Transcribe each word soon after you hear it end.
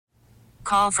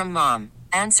call from mom.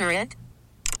 Answer it.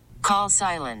 Call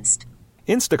silenced.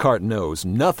 Instacart knows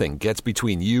nothing gets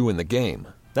between you and the game.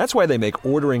 That's why they make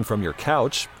ordering from your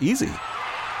couch easy.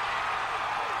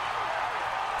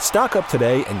 Stock up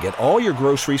today and get all your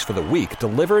groceries for the week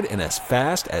delivered in as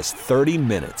fast as 30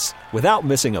 minutes without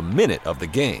missing a minute of the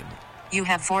game. You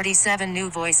have 47 new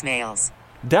voicemails.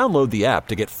 Download the app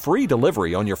to get free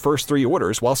delivery on your first 3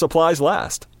 orders while supplies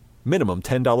last. Minimum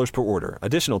 $10 per order.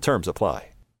 Additional terms apply.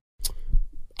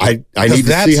 I need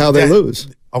to see how they lose.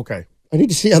 Okay. I need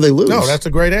to see how they lose. No, that's a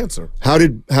great answer. How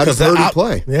did Purdy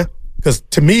play? Yeah. Because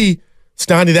to me,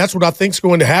 Steiny, that's what I think is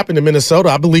going to happen in Minnesota.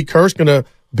 I believe Kerr's going to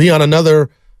be on another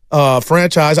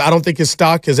franchise. I don't think his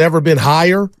stock has ever been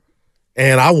higher.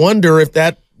 And I wonder if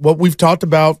that, what we've talked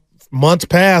about months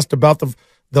past, about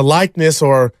the likeness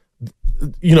or,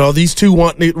 these two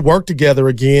wanting to work together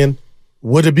again,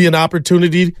 would it be an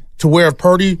opportunity to where if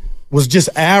Purdy was just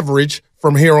average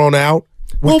from here on out,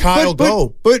 would Kyle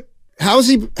go? But how's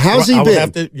he been? How's he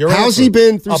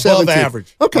been through above 17?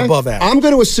 Average. Okay. Above average. I'm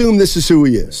going to assume this is who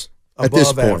he is at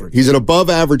this point. Average. He's an above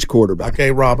average quarterback. I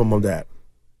can't rob him of that.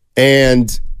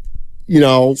 And,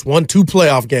 he's won 2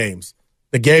 playoff games.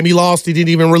 The game he lost, he didn't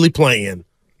even really play in.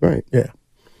 Right. Yeah.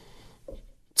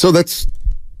 So that's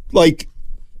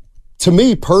to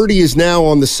me, Purdy is now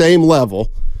on the same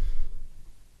level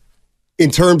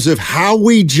in terms of how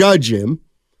we judge him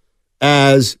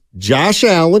as Josh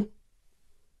Allen,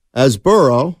 as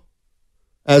Burrow,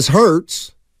 as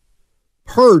Hurts,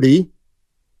 Purdy.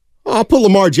 I'll put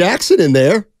Lamar Jackson in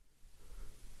there.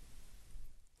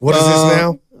 What is this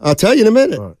now? I'll tell you in a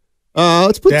minute. Right.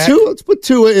 Let's put Tua. Let's put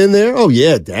Tua in there. Oh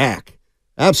yeah, Dak.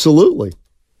 Absolutely.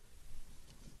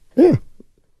 Yeah,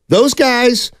 those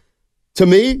guys, to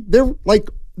me, their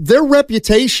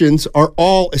reputations are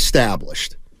all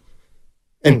established.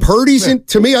 And Purdy's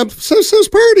to me, so's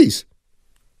Purdy's.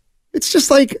 It's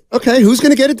just okay, who's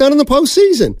going to get it done in the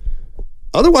postseason?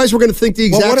 Otherwise, we're going to think the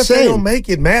exact same. What if they don't make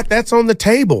it, Matt? That's on the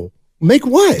table. Make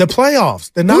what? The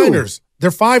playoffs. The Niners.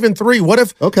 They're 5-3. What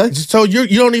if? Okay. So you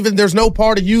don't even. There's no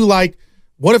part of you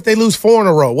what if they lose 4 in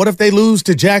a row? What if they lose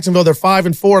to Jacksonville? They're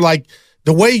 5-4.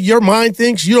 The way your mind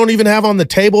thinks, you don't even have on the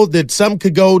table that something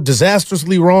could go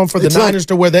disastrously wrong for the Niners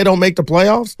to where they don't make the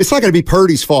playoffs? It's not going to be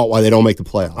Purdy's fault why they don't make the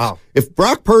playoffs. Oh. If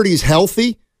Brock Purdy's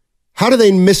healthy, how do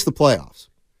they miss the playoffs?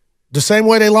 The same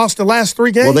way they lost the last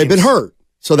 3 games. Well, they've been hurt,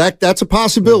 so that's a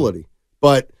possibility.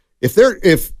 But if they're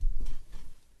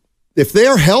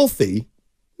healthy,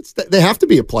 they have to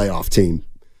be a playoff team.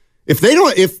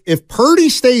 If Purdy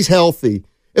stays healthy,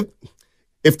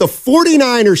 if the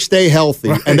 49ers stay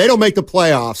healthy and they don't make the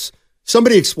playoffs,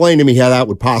 somebody explain to me how that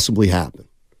would possibly happen.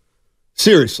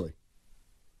 Seriously.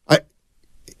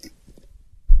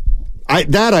 I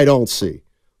don't see.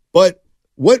 But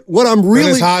what I'm really...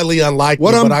 That is highly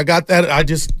unlikely, but I got that.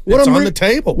 It's on the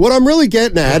table. What I'm really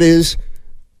getting at is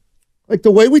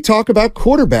the way we talk about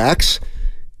quarterbacks,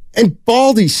 and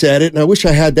Baldy said it, and I wish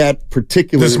I had that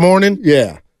particular... This morning?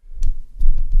 Yeah.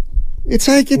 It's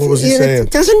what was he saying?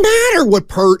 It doesn't matter what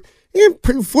 49ers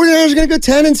are going to go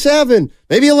 10-7,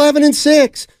 maybe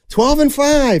 11-6,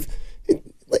 12-5.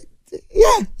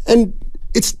 Yeah, and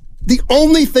it's the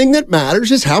only thing that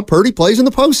matters is how Purdy plays in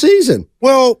the postseason.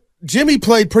 Well, Jimmy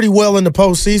played pretty well in the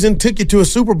postseason, took you to a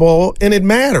Super Bowl, and it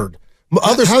mattered.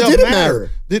 How did it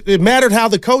matter? It mattered how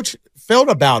the coach felt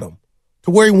about him, to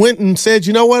where he went and said,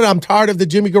 you know what, I'm tired of the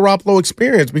Jimmy Garoppolo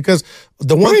experience, because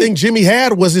the one thing Jimmy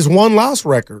had was his 1-loss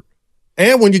record.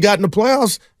 And when you got in the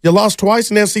playoffs, you lost twice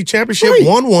in the NFC Championship,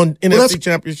 won one in the NFC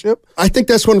Championship. I think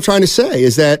that's what I'm trying to say,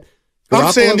 is that Garoppolo,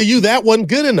 I'm saying to you that wasn't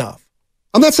good enough.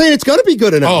 I'm not saying it's going to be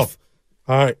good enough.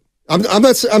 Oh, all right. I'm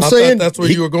saying that's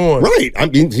where you were going. Right. I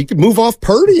mean, he could move off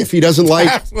Purdy if he doesn't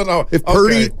if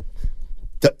Purdy,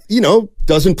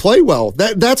 doesn't play well.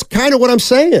 That's kind of what I'm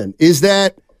saying, is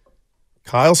that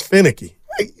Kyle's finicky.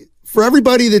 For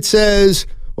everybody that says,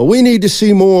 well, we need to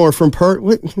see more from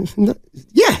Purdy.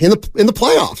 Yeah, in the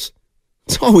playoffs.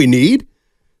 That's all we need.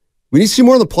 We need to see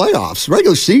more in the playoffs.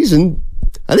 Regular season,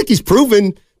 I think he's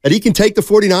proven that he can take the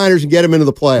 49ers and get them into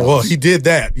the playoffs. Well, he did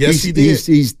that. Yes, he did.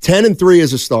 He's 10-3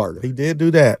 as a starter. He did do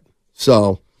that.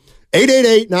 So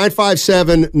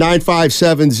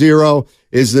 888-957-9570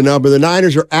 is the number. The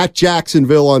Niners are at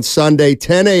Jacksonville on Sunday,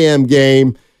 10 a.m.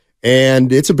 game,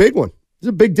 and it's a big one. There's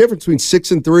a big difference between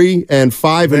 6-3 and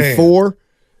 5-4.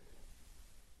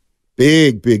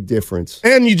 Big difference.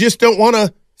 And you just don't want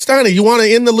to, Steiny, you want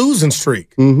to end the losing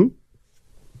streak. Mm-hmm.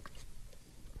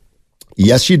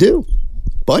 Yes, you do.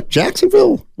 But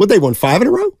Jacksonville, they won 5 in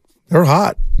a row? They're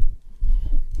hot.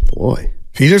 Boy.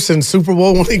 Peterson's Super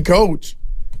Bowl winning coach.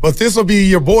 But this will be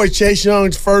your boy Chase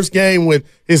Young's first game with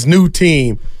his new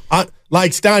team.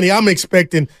 Like, Steiny, I'm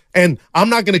expecting, and I'm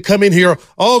not going to come in here,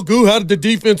 oh, Goo, how did the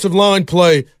defensive line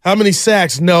play? How many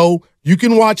sacks? No. You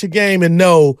can watch a game and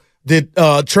know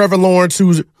that Trevor Lawrence,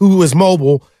 who is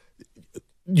mobile,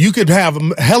 you could have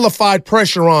hellified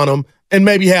pressure on him and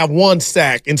maybe have one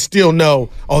sack and still know,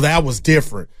 oh, that was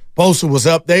different. Bosa was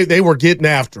up. They were getting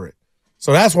after it.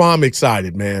 So that's why I'm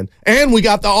excited, man. And we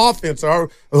got the offense.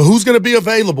 Who's going to be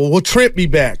available? Will Trent be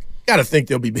back? Got to think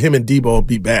him and Debo will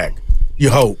be back. You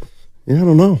hope. Yeah, I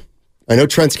don't know. I know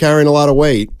Trent's carrying a lot of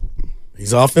weight.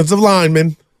 He's offensive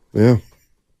lineman. Yeah.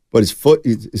 But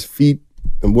his feet,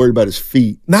 I'm worried about his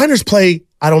feet. Niners play,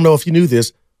 I don't know if you knew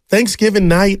this, Thanksgiving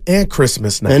night and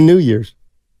Christmas night. And New Year's.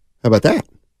 How about that?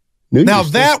 Now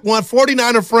that one,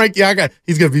 49er Frank,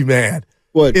 he's going to be mad.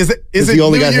 What? Is it he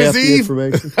only New got Year's half Eve? the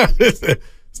information?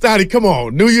 Steiny, come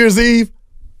on. New Year's Eve?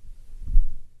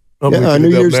 New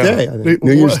Year's Day. I think.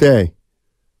 New Year's Day.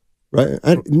 Right?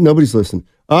 Nobody's listening.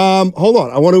 Hold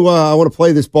on. I want to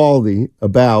play this Baldy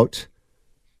about.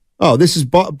 Oh, this is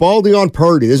Baldy on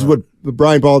Purdy. This is what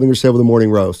Brian Baldinger said with the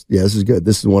morning roast. Yeah, this is good.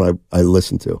 This is the one I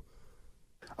listened to.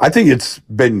 I think it's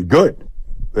been good.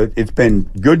 It's been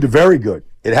good to very good.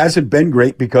 It hasn't been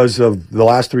great because of the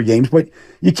last 3 games, but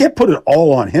you can't put it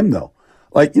all on him, though.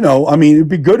 Like, it'd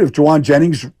be good if Juwan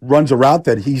Jennings runs a route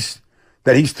that he's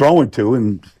throwing to,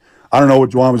 and I don't know what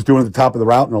Juwan was doing at the top of the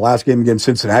route in the last game against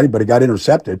Cincinnati, but it got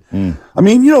intercepted. I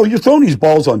mean, you're throwing these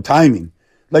balls on timing.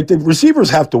 Like, the receivers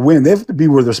have to win. They have to be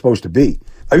where they're supposed to be.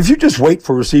 I mean, if you just wait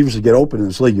for receivers to get open in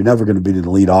this league, you're never going to be the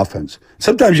elite offense.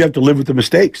 Sometimes you have to live with the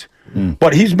mistakes.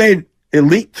 But he's made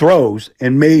elite throws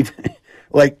and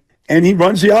and he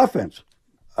runs the offense.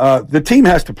 The team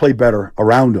has to play better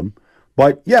around him.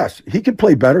 But, yes, he can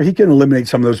play better. He can eliminate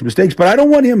some of those mistakes. But I don't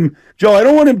want him, Joe,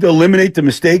 to eliminate the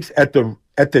mistakes at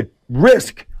the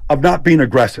risk of not being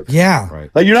aggressive. Yeah. Right.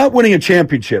 Like, you're not winning a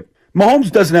championship. Mahomes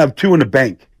doesn't have 2 in the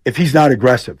bank if he's not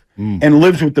aggressive and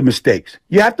lives with the mistakes.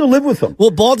 You have to live with them. Well,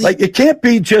 Baldy, it can't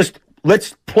be just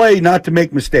let's play not to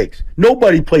make mistakes.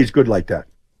 Nobody plays good like that.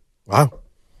 Wow.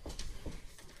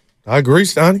 I agree,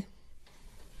 Steiny.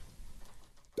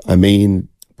 I mean,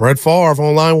 Brett Favre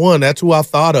on line 1. That's who I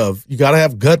thought of. You got to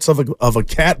have guts of a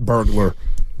cat burglar.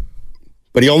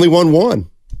 But he only won 1,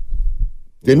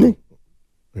 didn't he?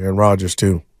 Aaron Rodgers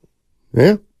too.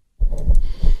 Yeah.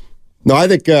 No, I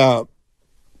think. I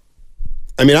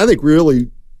think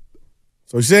really.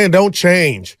 So he's saying don't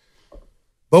change,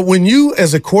 but when you,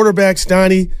 as a quarterback,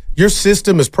 Steiny, your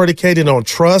system is predicated on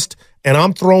trust, and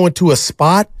I'm throwing to a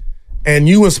spot, and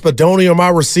you and Spadoni are my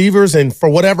receivers, and for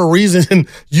whatever reason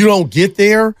you don't get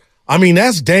there. I mean,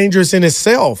 that's dangerous in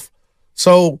itself.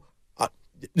 So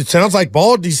it sounds like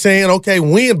Baldy's saying, okay,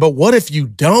 win, but what if you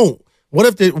don't?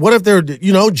 What if they're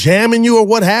jamming you or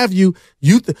what have you?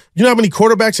 You know how many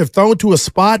quarterbacks have thrown to a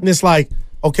spot and it's like,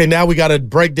 okay, now we got to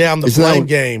break down the blame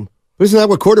game. Isn't that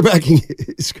what quarterbacking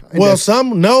is? Well,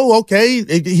 okay,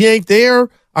 he ain't there.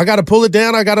 I got to pull it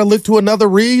down. I got to look to another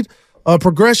read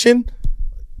progression.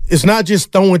 It's not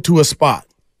just throwing to a spot.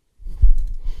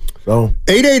 So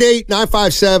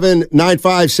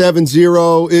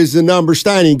 888-957-9570 is the number.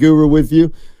 Steiny Guru with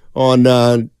you on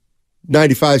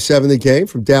 95.7 The Game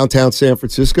from downtown San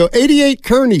Francisco. 88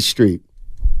 Kearney Street.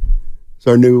 It's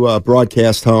our new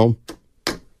broadcast home.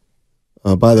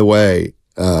 By the way,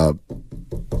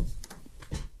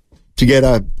 did you get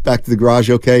back to the garage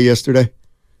okay yesterday?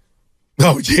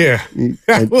 Oh, yeah.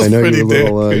 That was pretty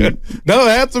damn. No,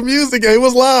 it had some music. It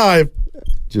was live.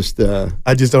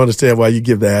 I just don't understand why you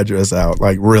give the address out.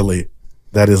 Like, really?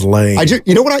 That is lame.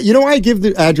 You know why I give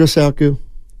the address out, Goo?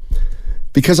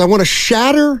 Because I want to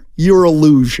shatter your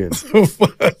illusion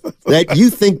that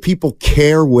you think people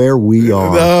care where we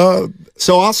are.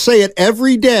 So I'll say it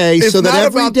every day so that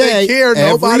every day, they care.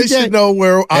 Nobody should know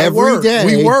where I work.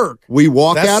 We work. We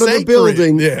walk out of the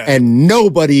building and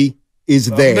nobody is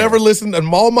there. I've never listened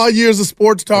in all my years of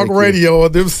sports talk radio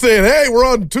of them saying, hey, we're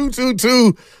on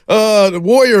 222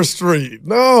 Warrior Street.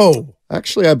 No.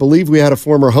 Actually, I believe we had a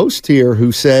former host here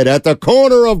who said, at the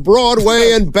corner of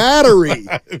Broadway and Battery.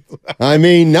 I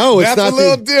mean, no, it's That's not. That's a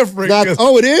little different.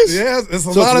 It is? Yes, it's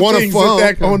a lot of things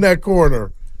on that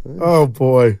corner. Oh,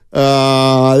 boy.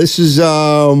 This is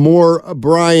more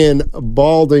Brian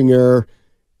Baldinger,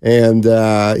 and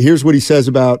here's what he says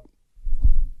about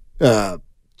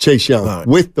Chase Young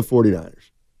with the 49ers.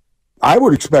 I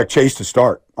would expect Chase to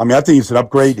start. I mean, I think it's an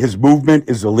upgrade. His movement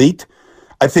is elite.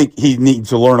 I think he needs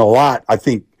to learn a lot. I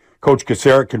think Coach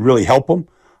Kaczmarek can really help him.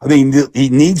 I think he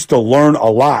needs to learn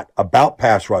a lot about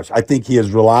pass rush. I think he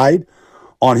has relied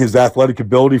on his athletic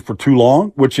ability for too long,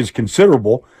 which is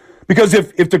considerable. Because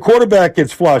if the quarterback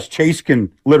gets flushed, Chase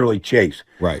can literally chase.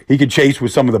 Right. He can chase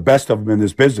with some of the best of them in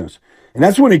this business. And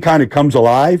that's when he kind of comes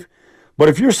alive. But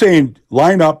if you're saying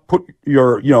line up, put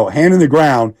your hand in the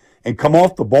ground and come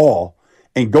off the ball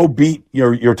and go beat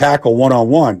your tackle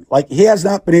one-on-one, like he has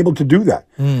not been able to do that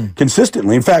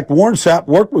consistently. In fact, Warren Sapp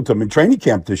worked with him in training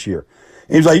camp this year.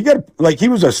 And he's like, he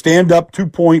was a stand-up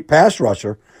 2-point pass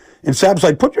rusher. And Sapp's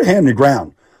like, put your hand in the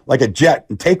ground like a jet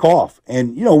and take off.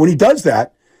 And, when he does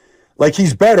that, like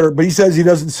he's better, but he says he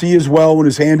doesn't see as well when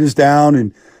his hand is down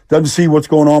and doesn't see what's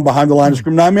going on behind the line of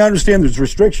scrimmage. Now, I mean, I understand there's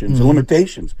restrictions and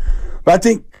limitations, but I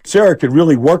think Sarah could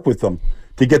really work with them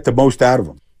to get the most out of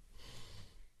them.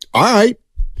 All right.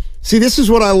 See, this is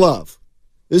what I love.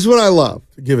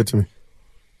 Give it to me.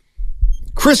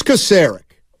 Chris Kocurek.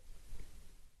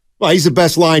 Well, he's the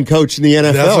best line coach in the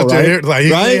NFL, That's what right? you're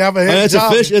like, right? Have a head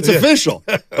job. It's official.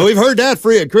 We've heard that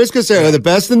for you. Chris Kocurek, the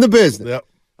best in the business. Yep.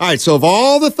 All right, so of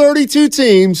all the 32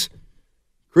 teams,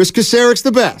 Chris Kocurek's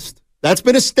the best. That's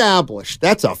been established.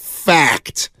 That's a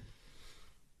fact.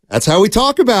 That's how we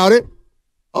talk about it.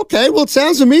 Okay, well, it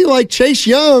sounds to me like Chase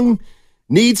Young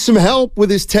needs some help with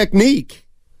his technique.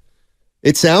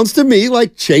 It sounds to me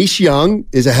like Chase Young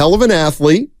is a hell of an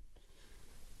athlete,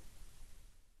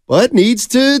 but needs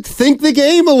to think the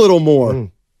game a little more.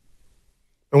 And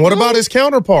what about his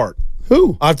counterpart?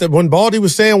 Who? When Baldy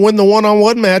was saying win the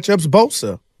one-on-one matchups,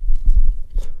 Bosa.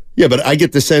 Yeah, but I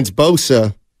get the sense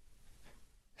Bosa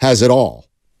has it all.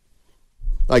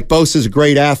 Like, Bosa's a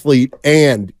great athlete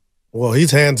and... Well,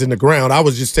 he's hands in the ground. I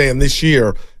was just saying this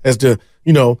year as to,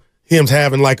 him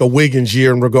having like a Wiggins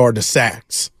year in regard to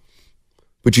sacks.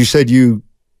 But you said you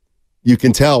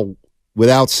can tell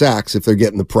without sacks if they're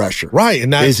getting the pressure. Right.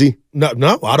 And is he? No,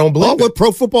 I don't believe it. What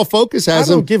Pro Football Focus has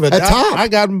him at top. I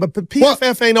got him, but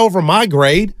PFF ain't over my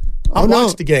grade. I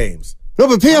watched the games. No,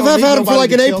 but PFF had him for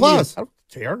like an A+. I don't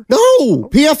care. No,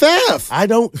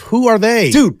 PFF. Who are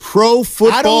they? Dude, Pro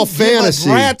Football Fantasy.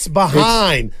 Give a rat's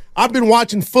behind. I've been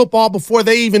watching football before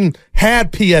they even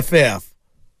had PFF.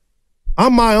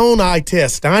 I'm my own eye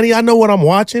test, Steiny. I know what I'm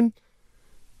watching.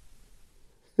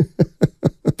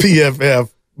 PFF.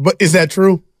 But is that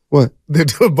true? What?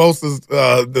 Bosa's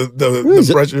the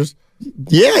pressures?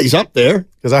 Yeah, he's up there.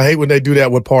 Because I hate when they do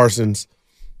that with Parsons.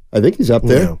 I think he's up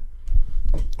there.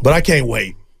 Yeah. But I can't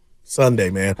wait. Sunday,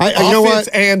 man. You know what? Offense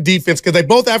and defense, because they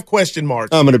both have question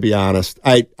marks. I'm going to be honest.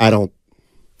 I don't.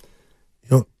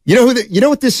 You know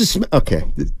what this is? Okay.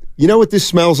 You know what this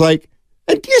smells like?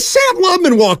 And Sam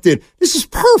Lubman walked in. This is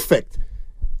perfect.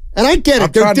 And I get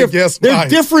it. They're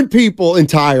different people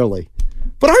entirely.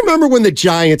 But I remember when the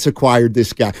Giants acquired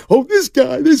this guy. Oh, this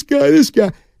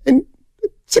guy. And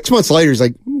 6 months later, he's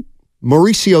like,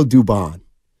 Mauricio Dubon.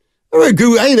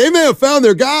 Hey, they may have found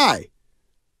their guy.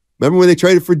 Remember when they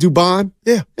traded for Dubon?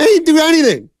 Yeah. They didn't do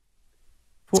anything.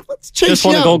 Let's Chase just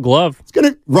won a Gold Glove. It's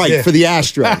gonna for the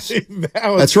Astros.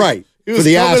 That's right. He was for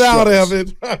the coming Astros. out of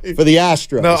it. Right. For the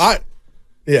Astros. No,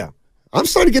 I'm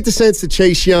starting to get the sense that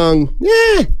Chase Young,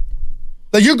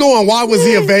 Now you're going, why was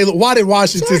he available? Why did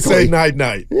Washington say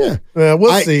night? Yeah.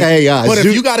 We'll see. But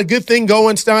if you got a good thing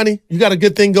going, Steiny,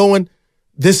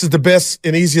 this is the best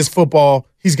and easiest football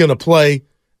he's going to play,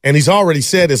 and he's already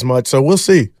said as much, so we'll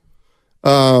see.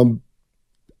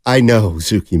 I know,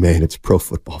 Zuki, man, it's Pro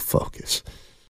Football Focus.